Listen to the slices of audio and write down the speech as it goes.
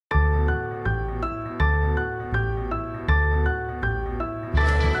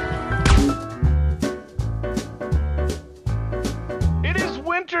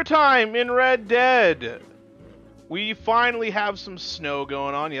wintertime in Red Dead. We finally have some snow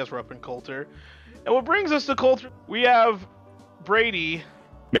going on. Yes, we're up in Coulter. And what brings us to Coulter, we have Brady.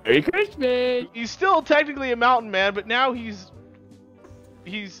 Merry Christmas! He's still technically a mountain man, but now he's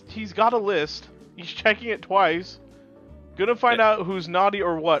got a list. He's checking it twice. Gonna find out who's naughty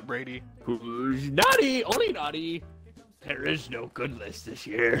or what, Brady. Who's naughty? Only naughty. There is no good list this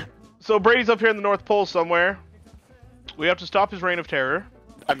year. So Brady's up here in the North Pole somewhere. We have to stop his reign of terror.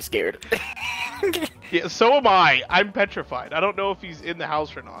 I'm scared. Yeah, so am I. I'm petrified. I don't know if he's in the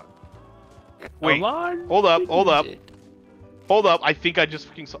house or not. Wait, hold up. Hold up, I think I just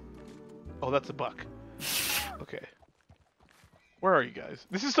fucking saw... Oh, that's a buck. Okay. Where are you guys?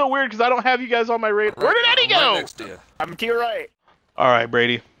 This is so weird because I don't have you guys on my radar. Where did Eddie go? Right next to you. I'm to your right. Alright,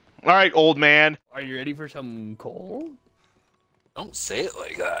 Brady. Alright, old man. Are you ready for some coal? Don't say it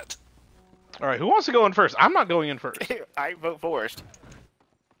like that. Alright, who wants to go in first? I'm not going in first. I vote Forrest.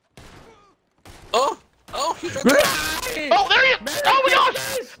 Oh! Oh, he's right there. Oh, there he is! Oh my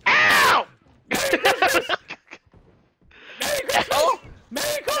gosh! Ow! Merry Christmas! Oh!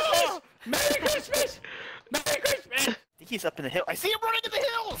 Merry Christmas! Merry Christmas! Merry Christmas! I think he's up in the hill. I see him running in the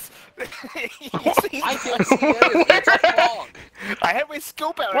hills! I can't see anything. It's a fog. I have my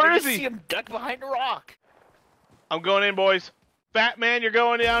scope out. Where I is can he? see him duck behind a rock. I'm going in, boys. Fat man, you're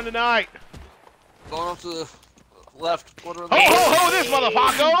going down tonight. Going up to the left. Quarter of Ho, the ho, ho, this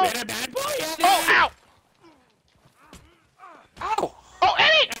motherfucker! Been a bad boy, Eddie. Oh, ow! Ow! Oh,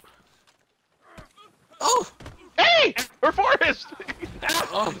 Eddie! Oh! Eddie! Or Forrest!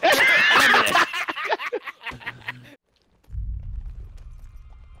 Oh!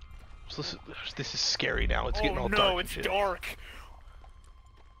 This is scary now. It's getting all no, dark. and it's shit. dark.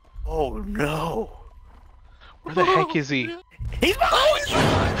 Oh no. Where the heck is he? He's behind you!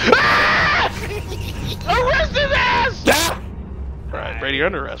 Ah! Arrest his ass! Alright, Brady, you're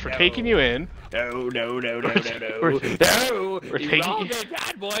under arrest. We're taking you in. No, no, no, no, no, no. We're- No! we're These taking all you- the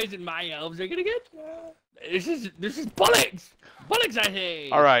bad boys and my elves are gonna get... This is bullocks! Bullocks, I say!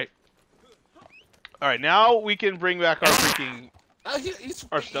 Alright. Alright, now we can bring back our freaking... He's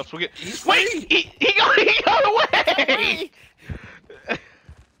our stuff. We'll get... He's Wait! free. He got away!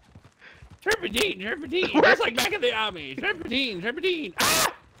 Serpentine, serpentine! Just like back in the army! Serpentine, serpentine!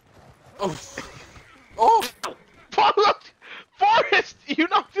 Ah! Oh! Oh! Forrest! You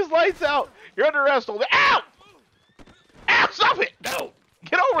knocked his lights out! You're under arrest. Ow! Ow! Stop it! No!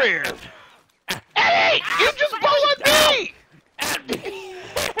 Get over here! Hey! You just bullied me!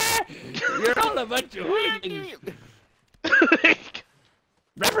 You're all a bunch of hooligans!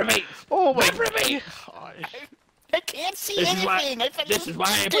 Reprobates! Oh my Reprobates! gosh. I can't see This is why- anything. This is why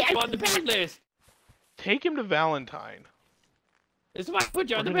I put you on the bad list! Take him to Valentine. This is why I put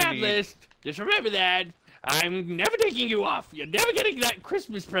you on the We're gonna bad need- list! Just remember that! I'm never taking you off! You're never getting that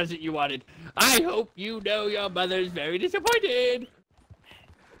Christmas present you wanted! I hope you know your mother's very disappointed!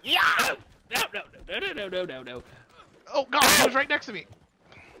 Yeah! No, no, no, no, no, no, no, no. Oh god, he was right next to me.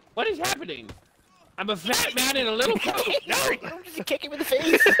 What is happening? I'm a fat man in a little coat! No! I'm just kick him in the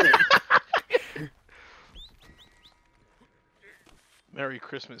face. Merry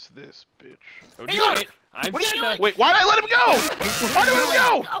Christmas, this bitch. Don't Hey, do look! it! I'm What are you Santa. doing? Wait, why'd I let him go? Why'd I let him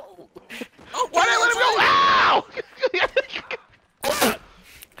go? Oh. Oh! Why'd I let him go? Ow!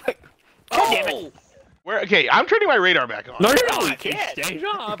 God damn it. Where? Okay, I'm turning my radar back on. No, you're not! you can't. It stays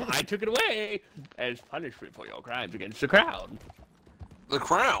off! I took it away as punishment for your crimes against the crown. The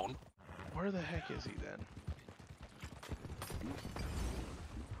crown? Where the heck is he then?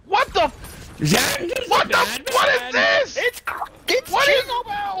 What the? What the? What is this? It's What is- Jingle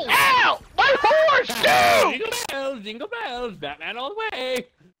Bells! Ow! My horse, dude! Jingle bells, Batman all the way!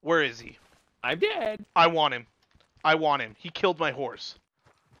 Where is he? I'm dead. I want him. I want him. He killed my horse.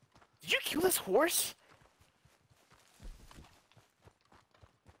 Did you kill this horse?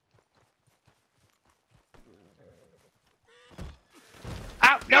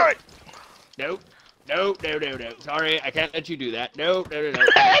 Ow! No! No. No, no, no, no. Sorry, I can't let you do that. No, no, no, no.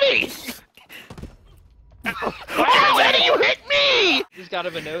 Eddie! Oh, Eddie, you hit me! Just got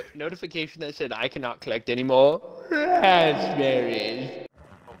a notification that said I cannot collect anymore raspberries.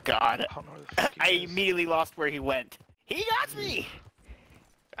 Oh God. I don't know where the fuck he I is. immediately lost where he went. He got me!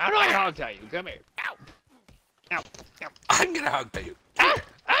 How do I hog tie you? Come here. Ow! Ow! Ow! I'm gonna hug you. Ah,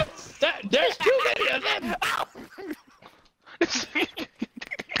 ah, there's too many of them. Ow!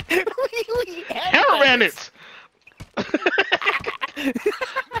 Cameraman it!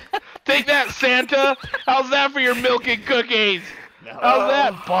 Take that, Santa! How's that for your milk and cookies? How's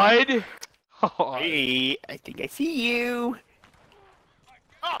that, bud? Oh, Hey, I think I see you.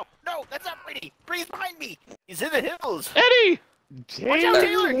 Oh, no, that's not Brady. Brady's behind me. He's in the hills. Eddie! Watch out,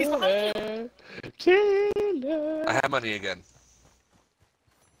 Taylor! He's behind you! Taylor! I have money again.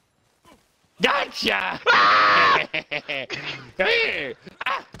 Gotcha! Here!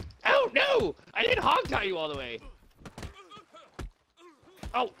 Ah! Oh no! I didn't hog tie you all the way.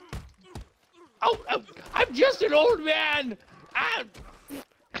 Oh! Oh! I'm just an old man. Ah!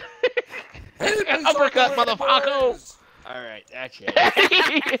 Uppercut, motherfucker! All right, that's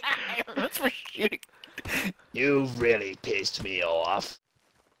it. That's for shooting. You've really pissed me off.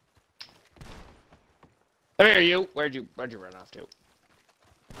 Come here, you. Where'd you run off to?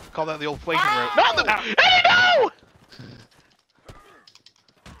 Call that the old flanking route. Not the. Hey, no!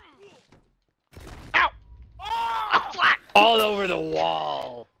 Ow! Oh, flat! All over the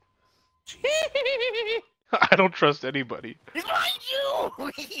wall. I don't trust anybody. He's behind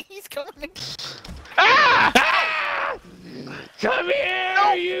you! He's coming. Ah! Ah! Come here,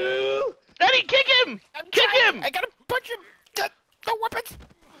 No! you! Eddie, kick him! Kick him! I gotta punch him! No weapons!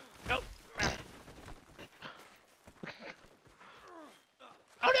 No.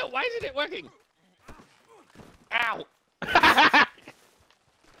 Oh no, why isn't it working? Ow!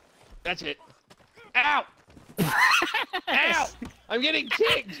 That's it. Ow! Ow! I'm getting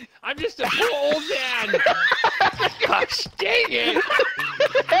kicked! I'm just a poor old man! Gosh dang it!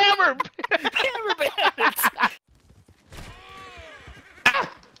 Hammer! Hammer bandits! Ah!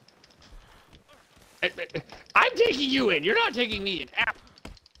 I'm taking you in. You're not taking me in. Ow!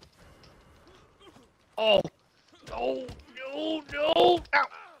 Oh! No! No! No! Ow!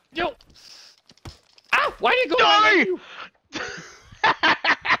 No! Ah! Why did it go Die! like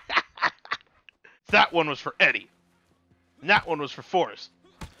that? That one was for Eddie. And that one was for Forrest.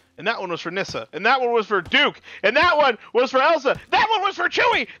 And that one was for Nissa. And that one was for Duke. And that one was for Elsa. That one was for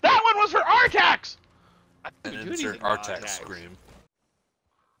Chewie. That one was for Artax. And do insert anything about Artax Artax. scream.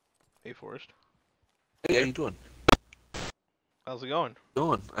 Hey, Forrest. Hey, how you doing? How's it going?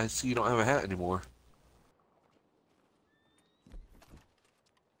 Doing? I see you don't have a hat anymore.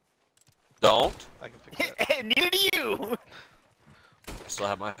 Don't? I can fix that. And neither do you! I still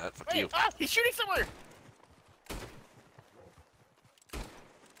have my hat. Fuck you. Wait, he's shooting somewhere!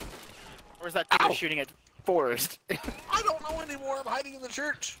 Or is that thing shooting at Forrest? I don't know anymore. I'm hiding in the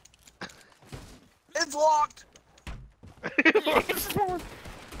church. It's locked.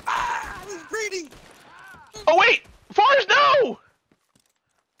 Ah, it's breeding. Oh, wait! Forrest, no!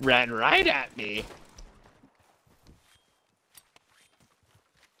 Ran right at me.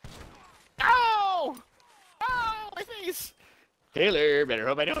 Ow! Ow! My face! Taylor, better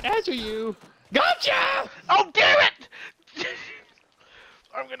hope I don't answer you. Gotcha! Oh, damn it!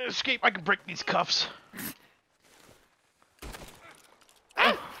 I'm gonna escape. I can break these cuffs.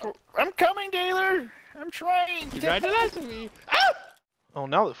 I'm coming, Taylor! I'm trying! You tried to lasso me. Ah! Oh,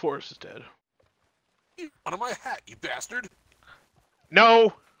 now that Forrest is dead. Out of my hat, you bastard.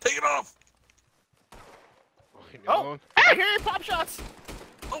 No! Take it off. Leave me Oh! alone. I hear your pop shots!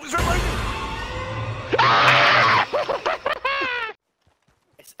 Oh, he's right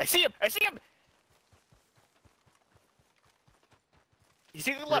I see him! I see him! He's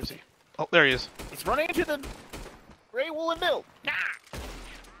to the Where left. is he? Oh, there he is. He's running into the gray woolen mill. Nah!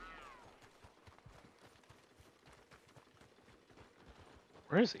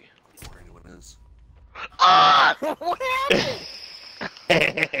 Where is he? where anyone is. Ah! What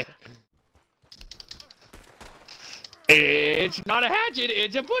happened? It's not a hatchet,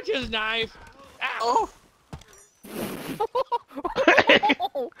 it's a butcher's knife. Ow.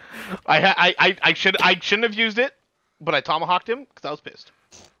 Oh! I shouldn't have used it, but I tomahawked him because I was pissed.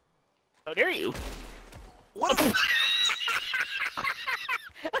 How dare you? What?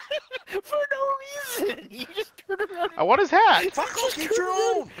 For no reason! You just turned around I want his hat. Fuck off, get your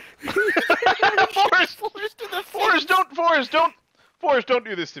own. Forrest, don't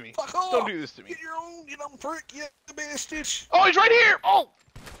do this to me. Fuck off. Don't do this to me. Get your own, you dumb prick, you bastard. Oh, he's right here. Oh.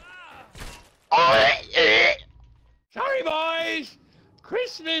 Oh. Sorry, boys.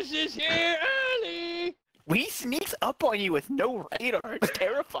 Christmas is here early. He sneaks up on you with no radar. It's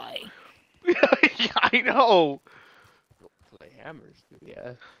terrifying. I know. Play hammers,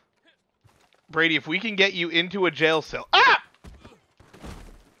 yeah. Brady, if we can get you into a jail cell. Ah!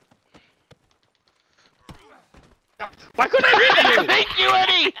 Why couldn't I hit you? Thank you,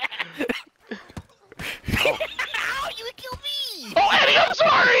 Eddie. Ow! You killed me! Oh, Eddie, I'm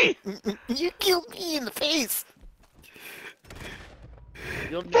sorry. You killed me in the face!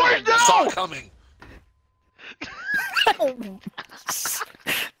 You'll Forrest, never- Saw no. it coming.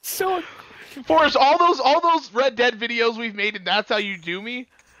 So Forrest, all those Red Dead videos we've made, and that's how you do me.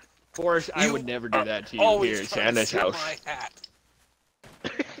 Forrest, I You would never do that to you Always here at trying to Santa's steal house. my hat.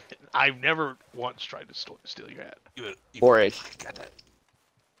 I've never once tried to steal your hat. Forrest. Got that.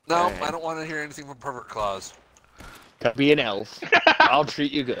 No, I don't want to hear anything from Pervert Claus. Could be an elf. I'll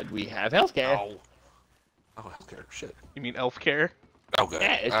treat you good. We have healthcare. Oh. Oh, healthcare. Shit. You mean elf care? Oh, good.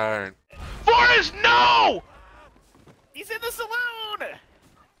 Yes. Alright. Forrest, no! He's in the saloon!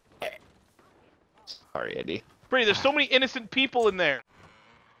 Sorry, Eddie. Brady, there's so many innocent people in there.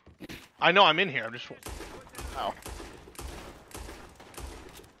 I know I'm in here. I'm just. Oh.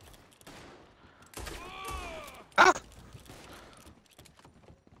 Ah!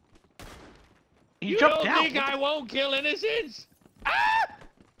 He jumped don't down. think I won't kill innocents? Ah!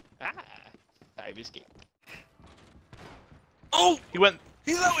 Ah! I've escaped. Oh! He went.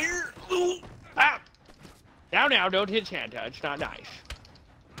 He's out here! Ooh. Ah! Now, don't hit Santa. It's not nice.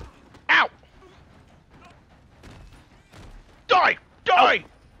 Ow! Die! Die!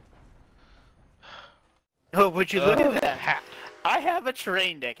 Oh, would you look at that hat? I have a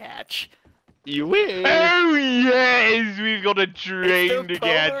train to catch. You win. Oh yes, we've got a train to It's the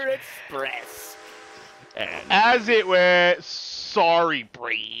catch. Polar Express. And As it were, sorry,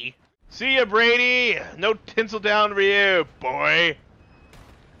 Brady. See ya, Brady. No tinsel down for you, boy.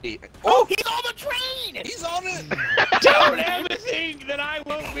 Oh, he's on the train! He's on it! don't ever think that I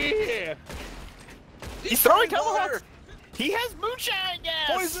won't be here. He's throwing water. tomahawks! He has moonshine gas!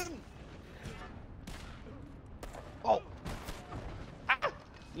 Poison! Oh. Ah!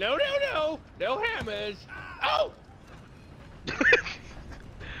 No hammers. Oh!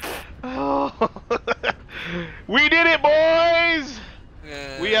 Oh. We did it, boys!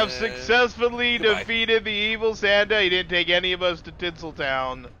 We have successfully Goodbye. defeated the evil Santa. He didn't take any of us to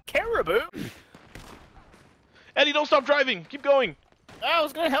Tinseltown. Caribou? Eddie, don't stop driving. Keep going. I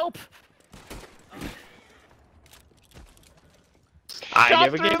was gonna help. I Shot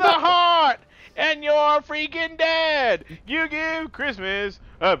never through gave the up. heart, and you're freaking dead. You give Christmas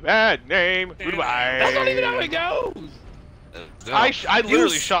a bad name. Goodbye. That's not even how it goes. I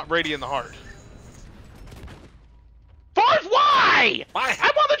literally shot Brady in the heart. Forrest, why? My I'm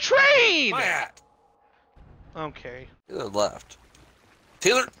hat! on the train. My hat! Okay. Taylor left.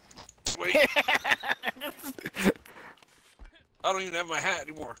 Taylor! Wait. I don't even have my hat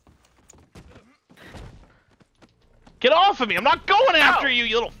anymore. Get off of me! I'm not going after you,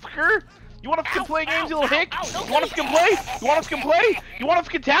 you little fucker! You want to play games, you little hick? You want us to play? You want us to play? You want us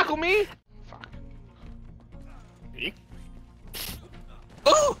to tackle me? Fuck.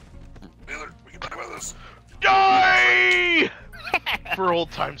 Oh! Taylor, we can talk about this. Die! For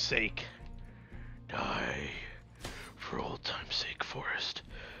old time's sake. Die. For old time's sake, Forrest.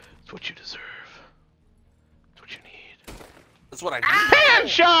 It's what you deserve. It's what you need. That's what I need. Hand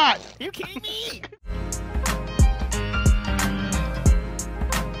shot! You kidding me?